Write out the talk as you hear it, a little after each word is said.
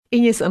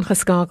En jy is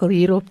ingeskakel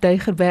hier op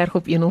Tygerberg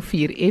op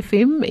 104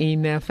 FM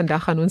en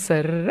vandag gaan ons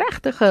 'n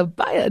regtige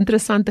baie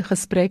interessante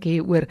gesprek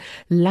hê oor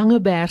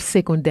Langeberg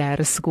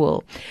sekondêre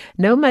skool.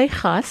 Nou my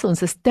gas,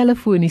 ons is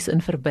telefonies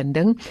in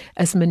verbinding,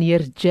 is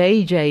meneer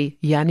JJ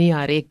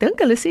January. Ek dink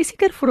hulle sê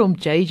seker vir hom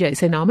JJ,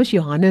 sy naam is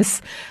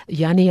Johannes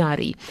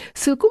January.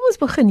 So kom ons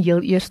begin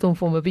heel eers om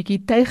vir hom 'n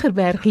bietjie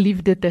Tygerberg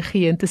liefde te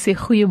gee en te sê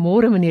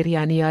goeiemôre meneer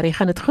January,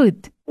 gaan dit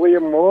goed?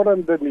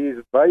 Goeiemôre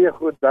Denise, baie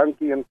goed,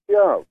 dankie en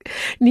self.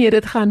 Nee,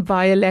 dit gaan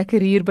baie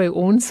lekker hier by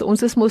ons.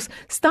 Ons is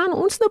staan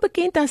ons nou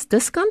bekend as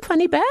Diskant van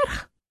die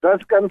Berg?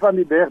 Diskant van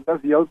die Berg,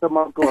 dis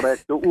heeltemal korrek.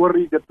 Die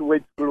oorie dit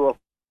ooit geloof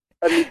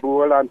in die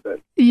Boland is.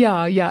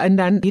 Ja, en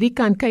dan hierdie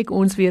kant kyk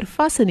ons weer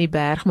vas in die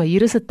berg, maar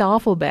hier is 'n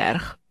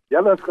Tafelberg.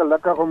 Julle is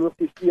gelukkig om op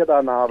die see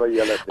daarna by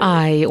julle te.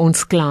 Ai,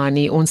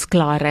 ons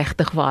kla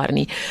regtig waar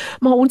nie.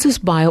 Maar ons is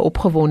baie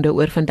opgewonde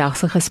oor vandag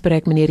se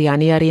gesprek meneer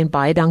January en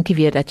baie dankie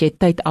weer dat jy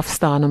tyd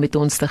afstaan om met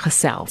ons te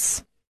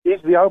gesels.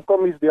 Is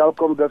welkom. Dit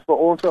is vir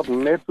ons ook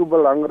net so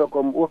belangrik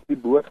om ook die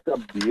boodskap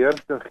deur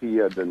te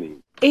gee,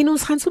 Denise. En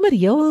ons gaan sommer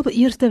heel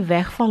eers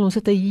wegval. Ons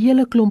het 'n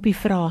hele klompie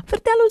vrae.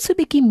 Vertel ons 'n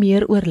bietjie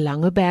meer oor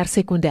Langeberg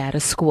sekondêre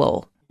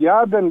skool.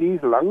 Ja,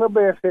 Denise,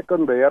 Langeberg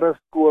sekondêre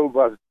skool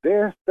was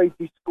destyds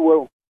die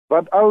skool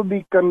wat al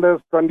die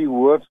kinders van die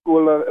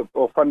hoërskole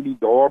of van die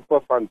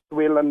dorpe van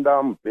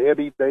Swellendam,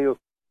 Berrydale,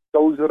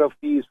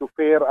 Tygerberg,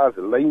 sover as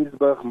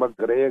Langeberg,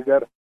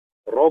 McGregor,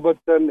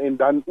 Robertson en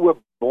dan ook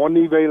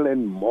Bonnievale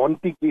en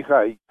Montetjie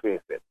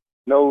gehuisves het.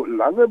 Nou,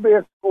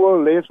 Langeberg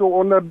skool lê so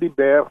onder die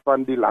berg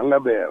van die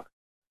Langeberg.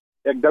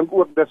 Ek dink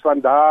ook dis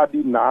vandaar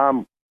die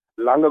naam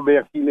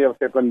Langeberg senior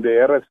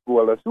sekondêre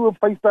skool. So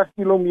 50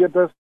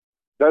 km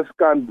dis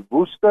kant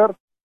Woester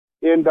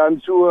en dan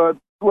so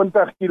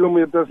 20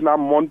 km na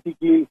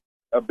Montetjie,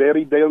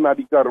 Berrydale na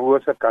die Karoo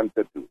se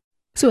kante toe.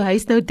 So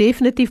hy's nou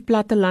definitief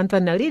platteland,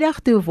 want nou die dag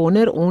toe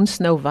wonder ons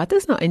nou wat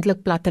is nou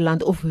eintlik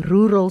platteland of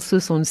rural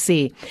soos ons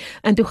sê.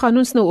 En toe gaan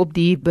ons nou op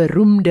die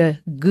beroemde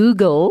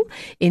Google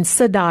en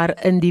sit daar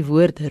in die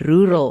woord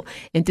rural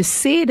en toe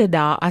sê dit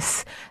daar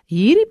as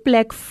hierdie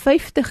plek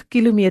 50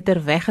 km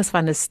weg is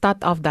van 'n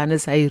stad af, dan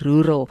is hy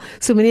rural.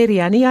 So meneer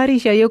January,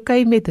 is jy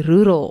okay met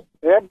rural?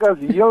 Ek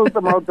is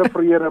heeltemal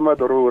tevrede met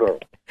rural.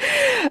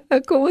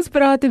 Kom ons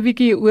praat 'n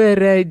bietjie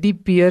oor die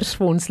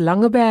Beursfonds.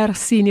 Langeberg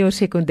senior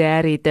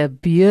sekondêr het 'n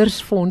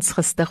Beursfonds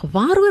gestig.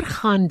 Waaroor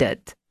gaan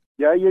dit?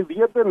 Ja, jy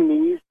weet er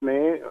nie,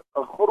 'n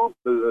groep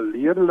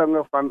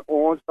leerlinge van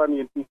ons van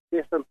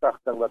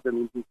 1986 wat in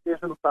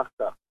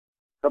 1986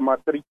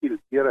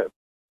 gematrikuleer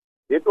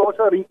het ons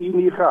 'n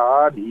reunie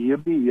gehad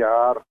hierdie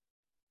jaar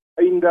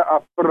einde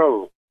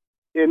April.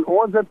 En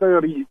ons het 'n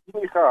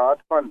reunie gehad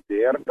van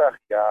 30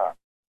 jaar.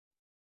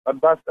 Het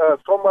was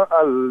sommer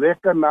 'n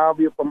lekker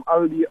naweek om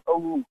al die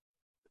ou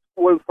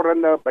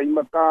skoolvriende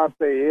bymekaar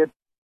te hê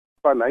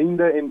van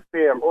heinde en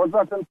ver. Ons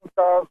was in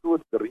totaal so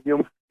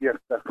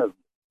 43 gewees.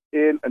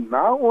 En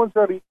na ons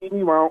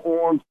reunie waar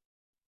ons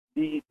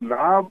die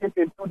naweek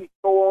en toe die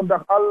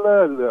Sondag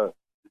alle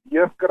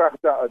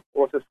leerkragte uit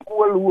ons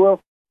skoolhoof,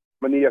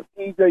 meneer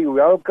TJ,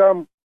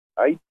 welkom.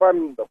 Hy het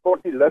van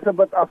Port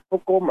Elizabeth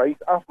afgekom, hy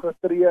is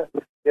afgetree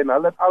en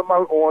hulle het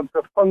almal ons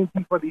 'n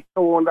funksie vir die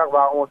Sondag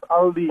waar ons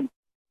al die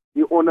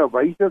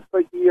onderwysers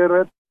vereer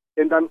het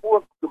en dan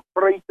ook die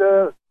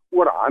pryse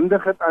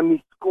oorhandig het aan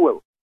die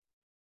skool.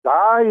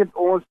 Daar het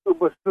ons toe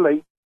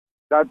besluit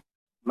dat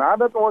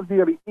nadat ons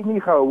die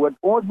reunie gehou het,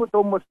 ons moet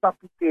hom 'n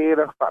stapie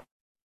terug vat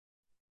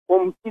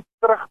om iets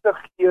terug te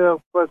gee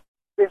vir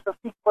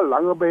spesifiek vir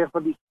Langeberg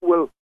vir die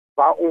skool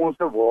waar ons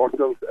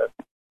wortels is.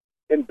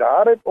 En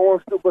daar het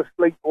ons toe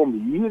besluit om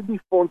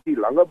hierdie fonds, die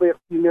Langeberg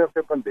senior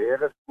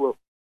sekondêre skool,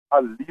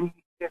 alleen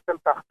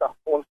 86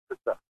 fonds te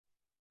stig.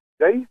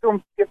 Dit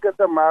om seker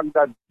te maak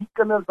dat die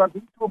kinders wat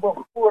nie so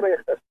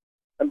bevoorreg is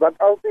en wat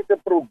altyd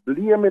 'n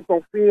probleem het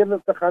om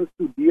verder te gaan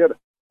studeer,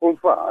 om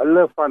vir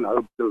hulle van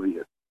hulp te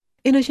wees.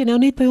 En as jy nou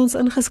net by ons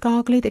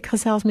ingeskakel het, ek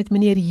gesels met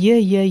meneer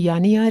JJ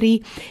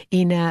January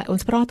en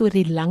ons praat oor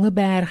die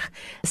Langeberg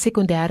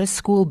sekondêre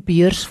skool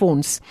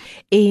Beursfonds.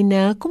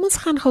 En kom ons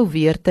gaan gou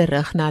weer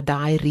terug na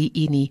daai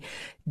reunie.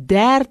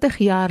 30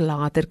 jaar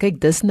later, kyk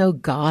dis nou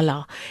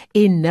gala.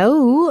 En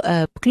nou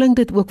klink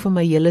dit ook vir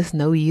my julle is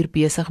nou hier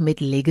besig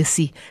met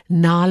legacy,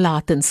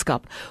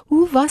 nalatenskap.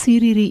 Hoe was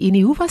hierdie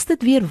reunie? Hoe was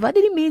dit weer? Wat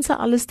het die mense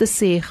alles te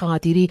sê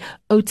gehad, hierdie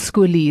oud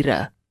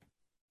skooliere?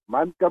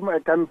 Man,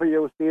 ek kan vir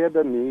jou sê,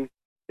 Denise,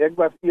 ek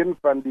was een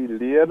van die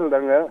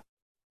leerlinge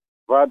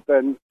wat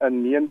in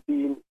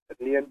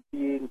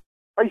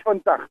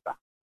 1985,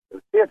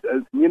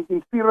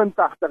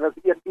 1984 is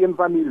ek een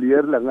van die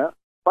leerlinge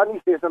van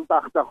die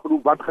 86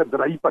 groep wat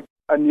gedryf het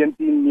in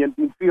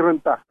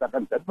 1984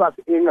 en dit was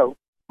Engel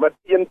met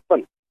 1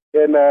 punt.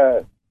 En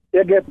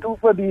ek het toe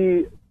vir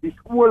die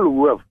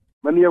skoolhoof,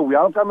 meneer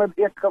Welkom, het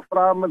ek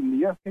gevra,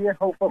 meneer, sê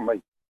gou vir my,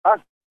 as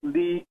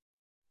die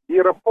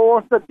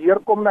rapporte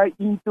deurkom na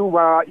u toe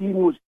waar u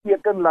moes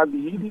teken dat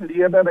hierdie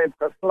leerder het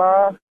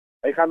geslaag,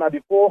 hy gaan na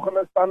die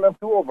volgende stande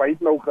toe of hy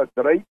het nou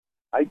gedryf,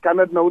 hy kan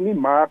dit nou nie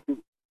maak nie.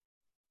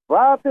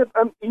 Wat het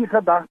in u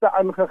gedagte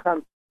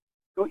aangegaan?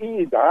 toe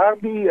u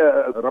daardie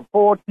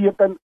rapport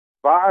teken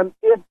waaraan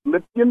ek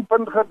met 1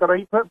 punt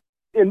gedryf het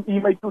en u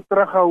my toe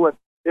terughou het.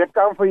 Ek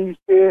kan vir u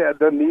sê,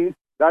 Denise,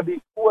 dat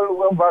die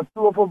skoolhoof was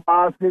so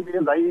verbaas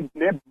geweest, hy het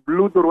net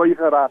bloedrooi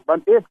geraak,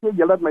 want ek sê,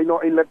 julle het my nou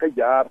eintlik 'n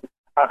jaar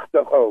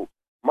agtergehou.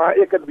 Maar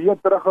ek het weer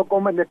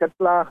teruggekom en ek het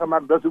klaar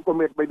gemaak, dis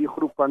hoekom ek by die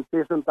groep van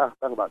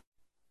 86 was.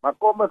 Maar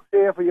kom ek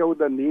sê vir jou,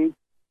 Denise,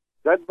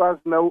 dit was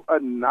nou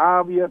 'n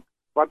naweek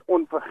wat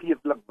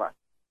onvergeetlik was.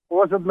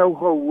 Ons het nou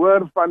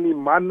gehoor van die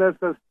manne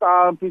se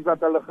staaltjies wat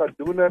hulle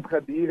gedoen het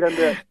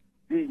gedurende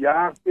die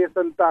jaar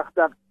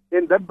 86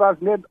 en dit was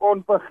net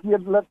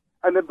onvergeetlik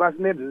en dit was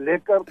net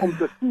lekker om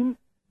te sien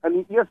in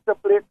die eerste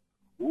plek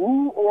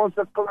hoe ons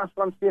klas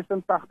van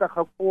 86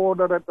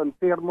 gevorder het in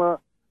terme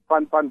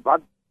van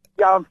wat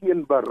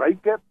elkeen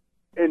bereik het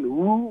en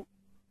hoe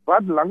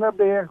wat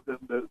Langeberg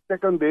die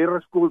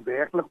sekondêre skool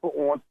werklik vir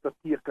ons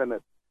beteken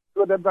het.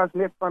 So dit was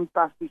net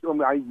fantasties om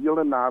hy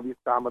hele naweek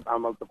saam met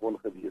almal te kon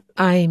gewees het.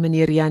 Ai,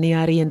 meneer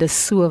Januarie, en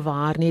dis so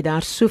waar nie,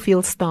 daar's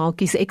soveel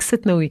staaltjies. Ek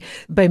sit nou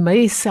by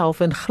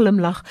myself en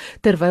glimlag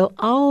terwyl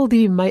al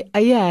die my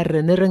eie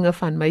herinneringe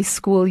van my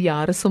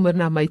skooljare sommer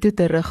na my toe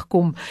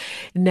terugkom.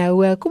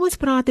 Nou, kom ons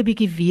praat 'n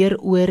bietjie weer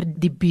oor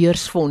die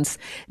Beursfonds.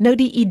 Nou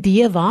die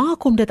idee, waar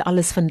kom dit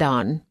alles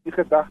vandaan? Die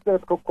gedagte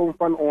het gekom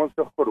van ons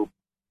groep.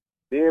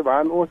 Nee,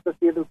 waar ons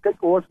gesê het,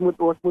 kyk, ons moet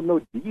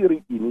nou die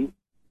reunie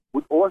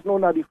moet ons nou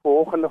na die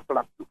volgende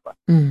vlak toe vat.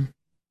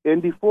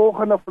 En die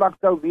volgende vlak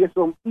sal wees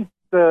om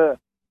iets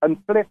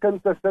in plekke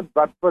te sit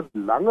wat vir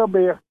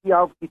Langeberg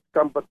self iets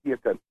kan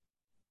beteken.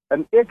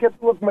 En ek het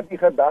ook met die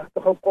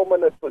gedagte gekom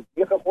en het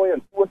gegooi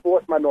en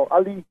ons maar nou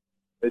al die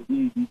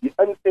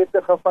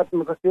insette gevat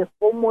en gesê,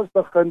 kom ons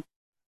begin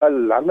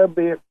 'n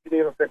Langeberg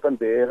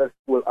sekondêre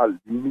skool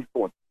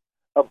alumnifonds,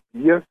 'n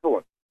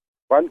Beursfonds.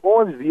 Want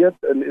ons weet,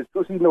 en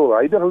soos jy nou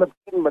huidiglik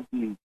sien met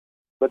die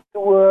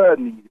betoe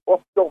en die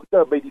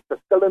optogte by die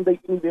verskillende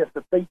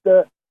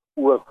universiteite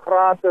oor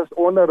gratis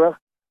onderrig,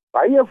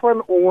 baie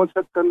van ons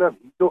het kinders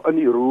hier in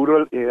die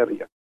rural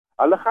area.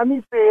 Hulle gaan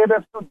nie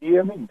verder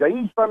studeer nie,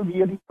 juis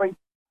vanweë die feit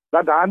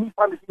dat daar nie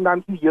van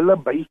finansiële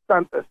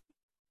bystand is.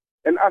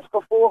 En as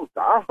gevolg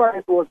daarvan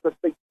het ons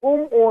besluit, kom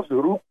ons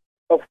roep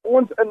 'n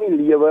fonds in die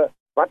lewe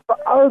wat vir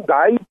al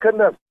daai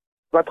kinders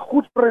wat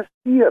goed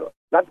presteer,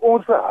 dat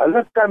ons vir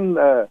hulle kan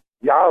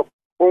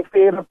om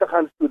verder te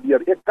gaan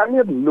studeer. Ek kan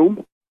net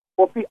noem,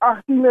 op die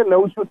 18e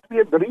nou so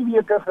 2-3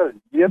 weke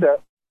gelede,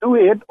 toe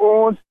het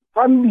ons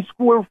van die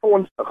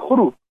skoolfonds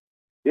groep,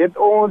 het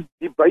ons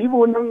die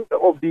bywoning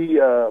of die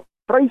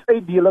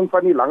prysuitdeling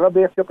van die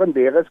Langeberg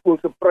sekondêre skool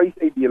se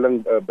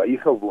prysuitdeling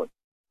bygewoon.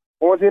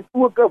 Ons het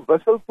ook 'n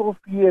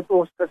wisseltrofee het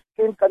ons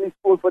geskenk aan die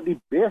skool vir die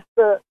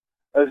beste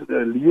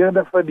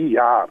leerder vir die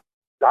jaar.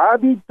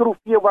 Daardie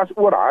trofee was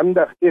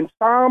oorhandig en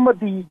saam met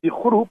die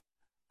groep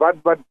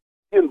wat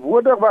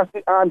teenwoordig was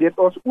die aand, het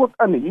ons ook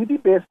aan hierdie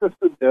beste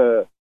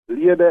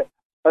lede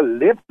 'n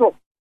laptop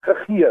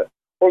gegee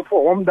om vir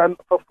hom dan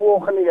vir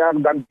volgende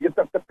jaar dan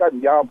beter te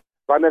kan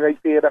wanneer hy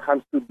verder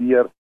gaan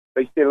studeer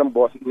by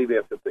Stellenbosch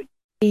Universiteit.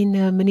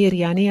 En meneer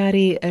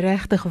Januarie,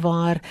 regtig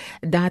waar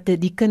dat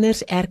die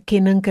kinders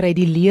erkenning kry,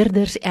 die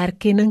leerders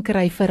erkenning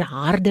kry vir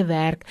harde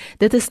werk.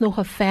 Dit is nog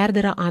 'n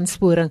verdere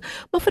aansporing.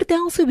 Maar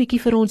vertel so 'n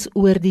bietjie vir ons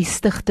oor die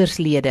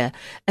stigterslede.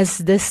 Is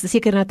dis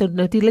seker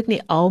natuurlik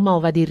nie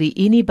almal wat die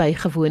reunie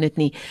bygewoon het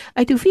nie.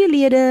 Uit hoeveel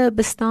lede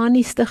bestaan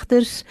die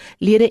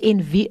stigterslede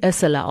en wie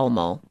is hulle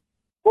almal?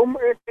 Kom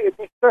ek sê,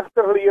 die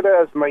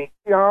stigterlede is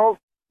myself,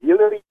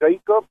 Hilary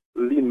Jacob,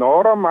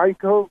 Lenora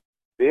Michael,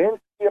 Ben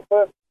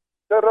Skipper,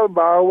 Cyril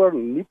Bauer,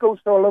 Nico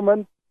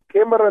Solomon,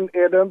 Cameron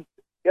Adams,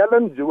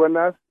 Ellen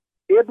Jonas,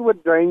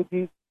 Edward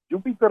Jainties,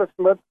 Jupiter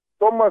Smith,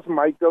 Thomas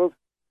Michaels,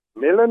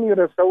 Melanie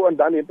Rousseau en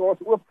dan het ons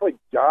ook vir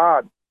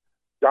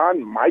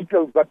John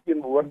Michaels wat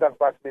teenwoordig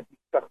was met die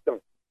stigting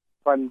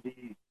van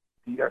die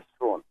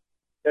Beursfonds.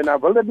 En dan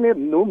wil ek net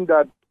noem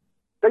dat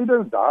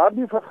tydens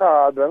daardie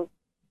vergadering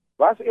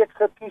was ek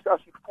gekies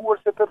as die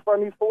voorsitter van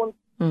die fonds.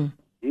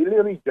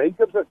 Hilary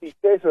Jacobs as die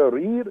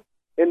tesourier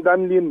en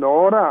dan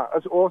Lenora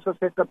is ons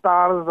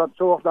sekretaris wat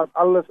sorg dat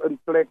alles in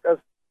plek is.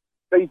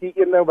 Sy is die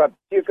ene wat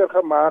seker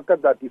gemaak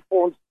het dat die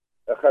fonds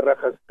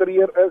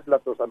geregistreer is,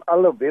 dat ons aan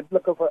alle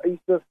wetlike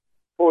vereistes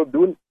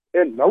voldoen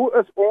en nou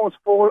is ons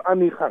vol aan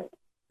die gang.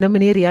 Nou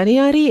meneer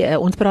Januarie,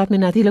 ons praat nou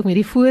natuurlik met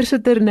die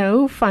voorsitter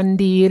nou van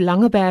die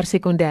Langeberg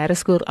sekondêre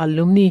skool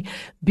alumni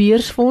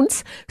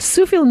Beursfonds.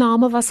 Soveel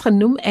name was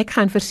genoem, ek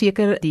gaan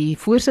verseker die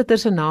voorsitter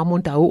se naam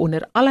onthou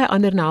onder allerlei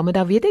ander name.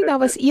 Daar weet ek, daar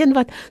was een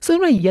wat so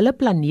 'n hele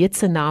planeet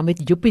se naam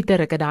het, Jupiter,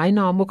 ek het daai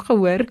naam ook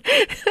gehoor.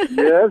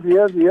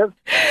 Yes.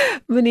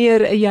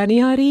 Meneer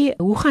Januarie,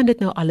 hoe gaan dit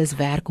nou alles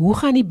werk? Hoe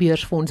gaan die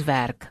Beursfonds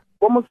werk?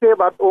 Kom ek sê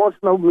wat ons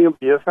nou mee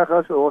besig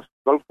is, ons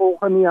wil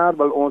volgende jaar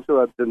wil ons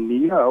so 'n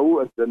diner hou,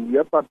 'n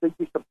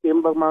dinerpartytjie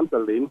September maand,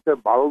 'n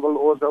lentebal wil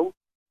ons hou.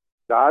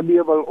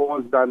 Daardie wil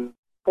ons dan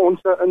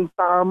fondse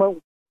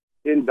insamel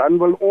en dan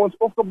wil ons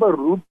ook 'n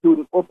beroep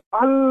doen op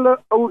alle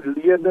ou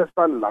lede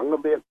van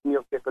Langeberg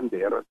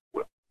sekondêre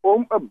skool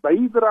om 'n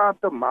bydrae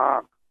te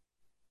maak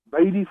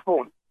by die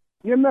fonds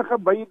Enige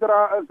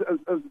bydrae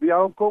is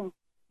welkom.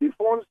 Die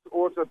fonds,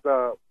 ons het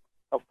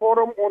 'n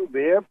vorm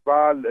ontwerp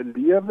waar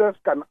leerders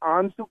kan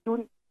aansoek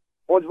doen.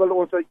 Ons wil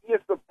ons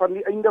eerste van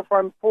die einde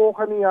van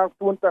volgende jaar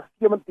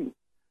 2017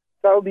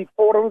 sal die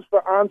vorms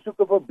vir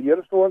aansoeke vir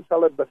Beursfonds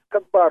sal dit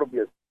beskikbaar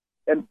wees.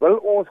 En wil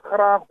ons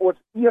graag ons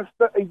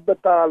eerste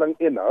uitbetaling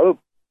en hulp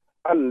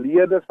aan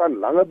leerders van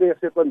Langeberg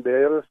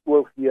sekondêre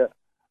skool gee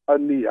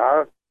in die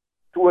jaar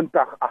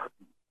 2018.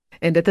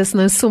 En dit is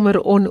nou sommer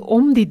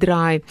om die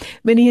draai.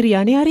 Meneer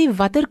Januarie,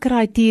 watter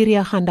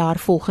kriteria gaan daar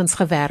volgens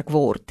gewerk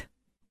word?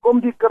 Kom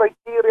die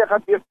kriteria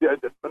gaan wees,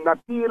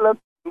 natuurlik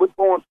moet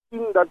ons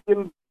sien dat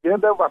een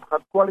leerder wat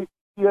gaan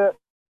kwalifiseer,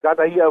 dat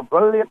hy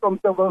wil het om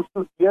te wil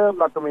studeer,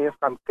 laat hom eens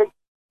gaan kyk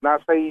na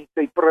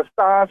sy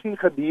prestasie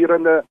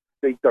gedurende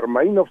sy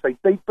termyn of sy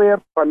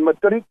tydperk van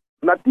matriek.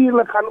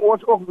 Natuurlik gaan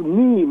ons ook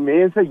nie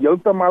mense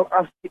heeltemal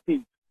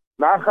afskiet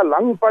na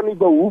gelang van die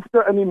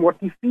behoefte en die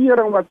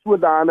motivering wat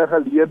sodanige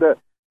lede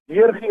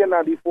deurgee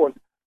na die fonds,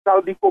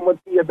 sal die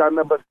komitee dan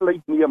 'n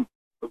besluit neem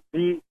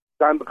wie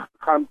dan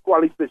gaan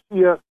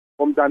kwalifiseer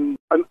om dan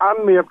in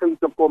aanmerking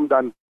te kom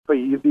dan vir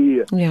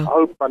hierdie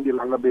hulp van die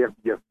Langeberg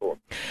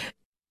Beursfonds.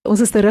 Ons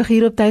is terug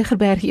hier op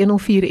Tygerberg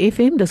 104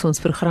 FM, dis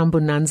ons program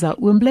Bonanza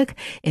Oomblik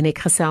en ek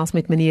gesels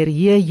met meneer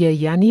J.J.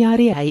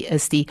 Januarie. Hy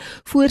is die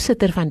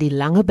voorsitter van die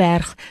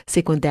Langeberg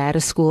Sekondêre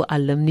Skool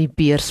Alumni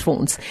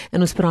Beursfonds.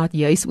 En ons praat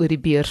juis oor die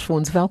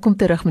Beursfonds. Welkom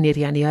terug meneer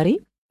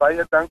Januarie.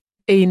 Baie dankie.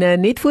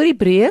 En net voor die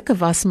breek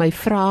was my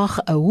vraag,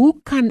 hoe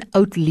kan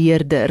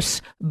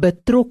oud-leerders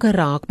betrokke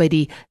raak by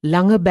die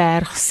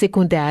Langeberg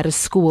Sekondêre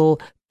Skool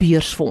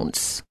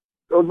Beursfonds?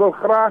 Ons wil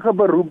graag 'n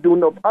beroep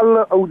doen op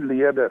alle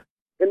oud-leerders.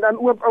 En dan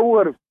ook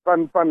ouers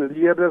van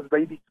leerders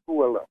by die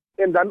skole.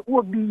 En dan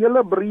ook die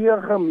hele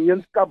breë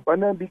gemeenskap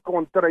binne die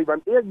kontry.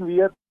 Want ek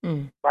weet,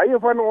 baie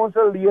van ons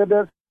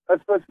leerders is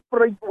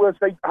versprei oor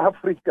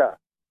Suid-Afrika.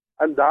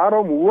 En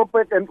daarom hoop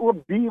ek, en ook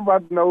die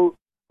wat nou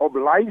op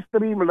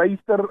livestream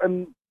luister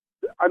in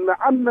 'n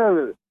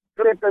ander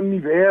plek in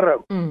die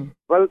wêreld,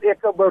 wil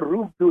ek 'n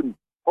beroep doen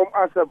om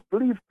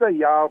asseblief te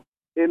help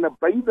en 'n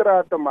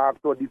bydrae te maak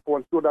tot die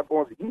fonds, sodat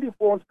ons hierdie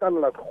fonds kan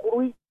laat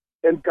groei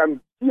en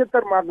kan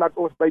seker maak dat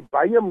ons by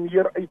baie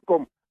meer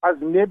uitkom as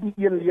net die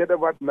een lede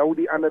wat nou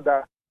die ander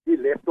dag die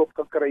laptop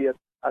gekry het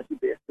as die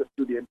beste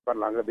student van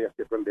Langeberg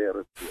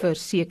sekondêre skool.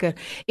 Verseker.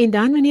 En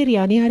dan meneer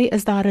Januarie,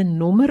 is daar 'n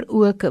nommer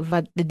ook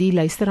wat die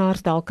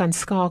luisteraars dalk kan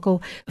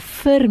skakel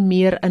vir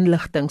meer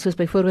inligting, soos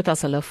byvoorbeeld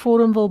as hulle 'n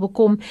vorm wil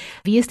bekom,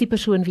 wie is die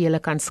persoon wie hulle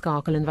kan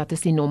skakel en wat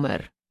is die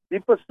nommer? Die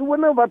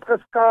persone wat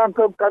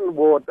geskakel kan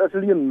word is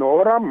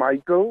Leonora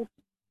Michael.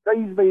 Sy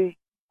is by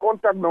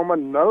kontaknommer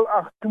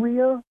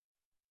 082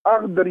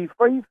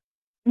 835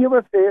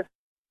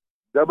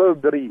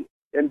 7633.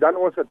 En dan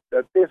ons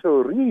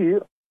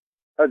tesourier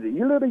is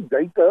Hilary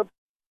Duiker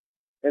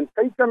en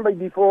sy kan by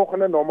die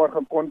volgende nommer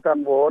gekontak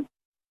word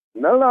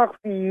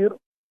 084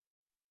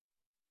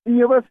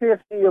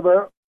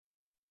 767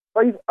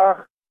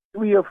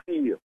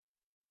 5824.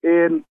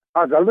 En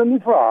as hulle nie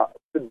vir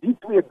die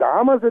twee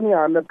dames in die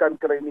hande kan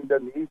kry nie,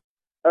 dan is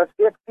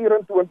ek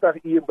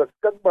 24 uur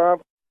beskikbaar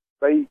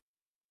by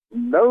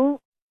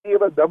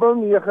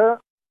 0799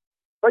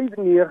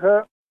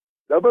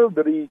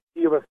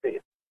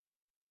 593376.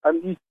 En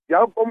u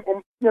welkom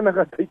om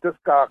enige tyd te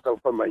skakel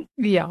vir my.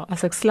 Ja,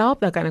 as ek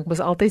slaap, dan kan ek mos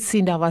altyd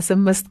sien daar was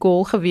 'n missed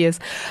call gewees.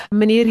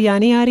 Meneer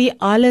Januarie,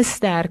 alle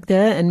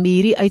sterkte in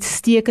hierdie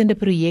uitstekende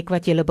projek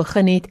wat julle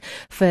begin het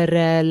vir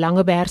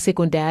Langeberg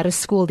Sekondêre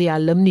Skool, die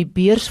Alumni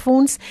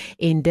Beursfonds,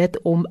 en dit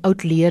om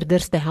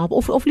oud-leerders te help,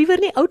 of liewer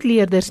nie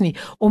oud-leerders nie,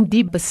 om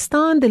die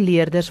bestaande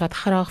leerders wat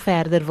graag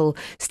verder wil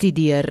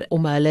studeer,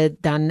 om hulle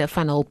dan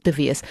van hulp te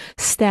wees.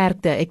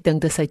 Sterkte, ek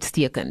dink dis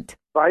uitstekend.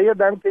 Baie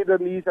dankie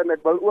Denise, en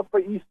ek wil ook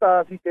vir u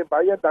stasie sê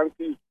baie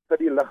dankie vir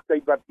die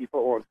ligtheid wat u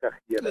vir ons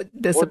gegee het.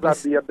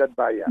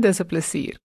 Dis 'n plesier.